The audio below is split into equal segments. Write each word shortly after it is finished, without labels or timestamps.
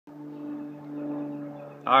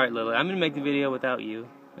Alright, Lily, I'm going to make the video without you,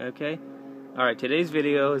 okay? Alright, today's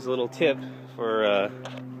video is a little tip for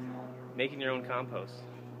making your own compost.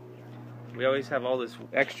 We always have all this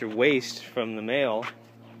extra waste from the mail,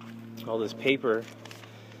 all this paper.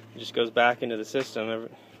 It just goes back into the system.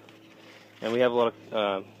 And we have a lot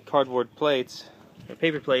of cardboard plates, or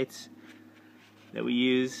paper plates, that we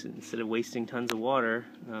use instead of wasting tons of water.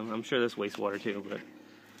 I'm sure this wastes water too, but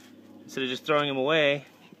instead of just throwing them away,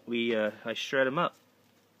 I shred them up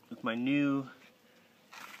with my new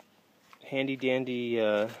handy dandy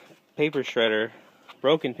paper shredder,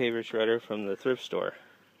 broken paper shredder from the thrift store.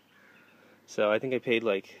 So I think I paid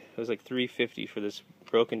it was like $3.50 for this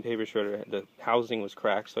broken paper shredder. The housing was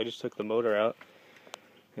cracked, so I just took the motor out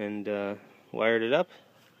and wired it up.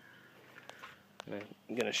 And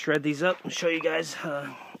I'm gonna shred these up and show you guys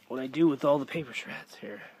what I do with all the paper shreds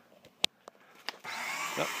here.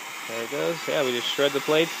 Oh, there it goes. Yeah, we just shred the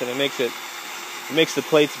plates, and it makes the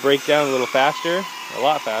plates break down a little faster, a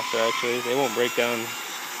lot faster actually. They won't break down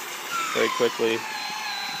very quickly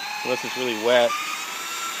unless it's really wet.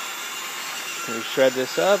 And we shred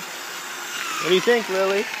this up. What do you think,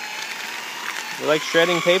 Lily? You like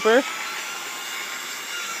shredding paper?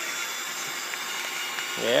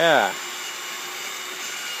 Yeah.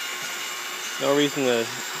 No reason to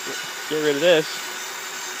get rid of this.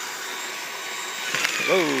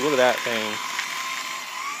 Whoa, look at that thing.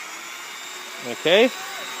 Okay,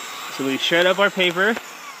 so we shred up our paper.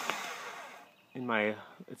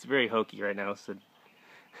 It's very hokey right now, so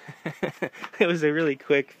it was a really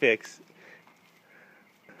quick fix.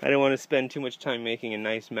 I didn't want to spend too much time making a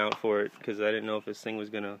nice mount for it because I didn't know if this thing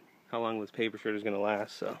was how long this paper shredder was gonna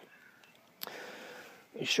last. So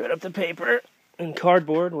we shred up the paper and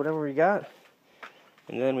cardboard, whatever we got,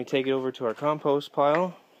 and then we take it over to our compost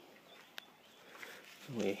pile.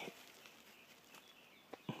 We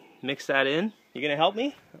mix that in. You gonna help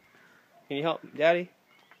me? Can you help, Daddy?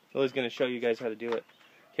 Lily's gonna show you guys how to do it.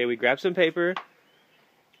 Okay, we grab some paper.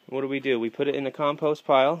 What do? We put it in the compost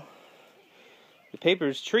pile. The paper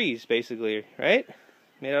is trees, basically, right?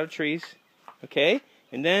 Made out of trees. Okay,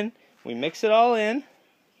 and then we mix it all in.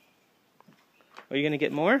 Are you gonna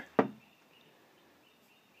get more? Are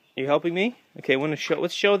you helping me? Okay,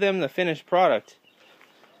 let's show them the finished product.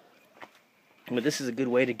 But this is a good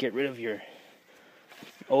way to get rid of your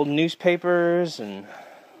old newspapers and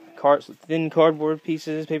thin cardboard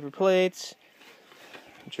pieces, paper plates,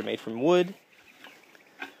 which are made from wood,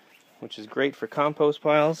 which is great for compost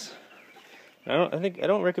piles. I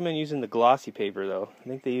don't recommend using the glossy paper though. I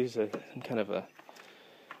think they use some kind of a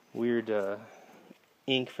weird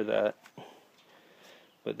ink for that.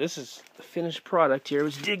 But this is the finished product here.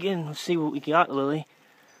 Let's dig in. Let's see what we got, Lily.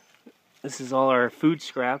 This is all our food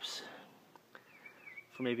scraps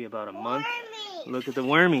for maybe about a month. Look at the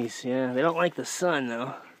wormies. Yeah, they don't like the sun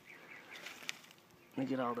though.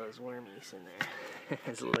 Look at all those wormies in there,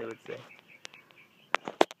 as Lily would say.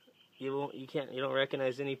 You don't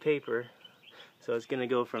recognize any paper, so it's gonna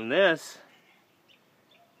go from this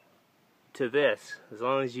to this. As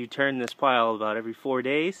long as you turn this pile about every 4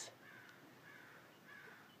 days,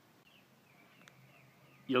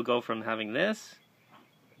 you'll go from having this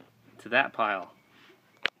to that pile,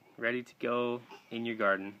 ready to go in your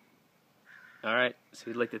garden. Alright, so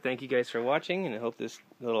we'd like to thank you guys for watching, and I hope this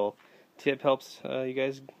little tip helps you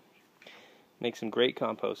guys make some great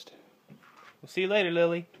compost. We'll see you later,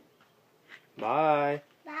 Lily. Bye.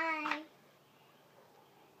 Bye.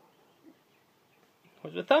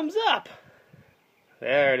 Where's the thumbs up?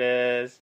 There it is.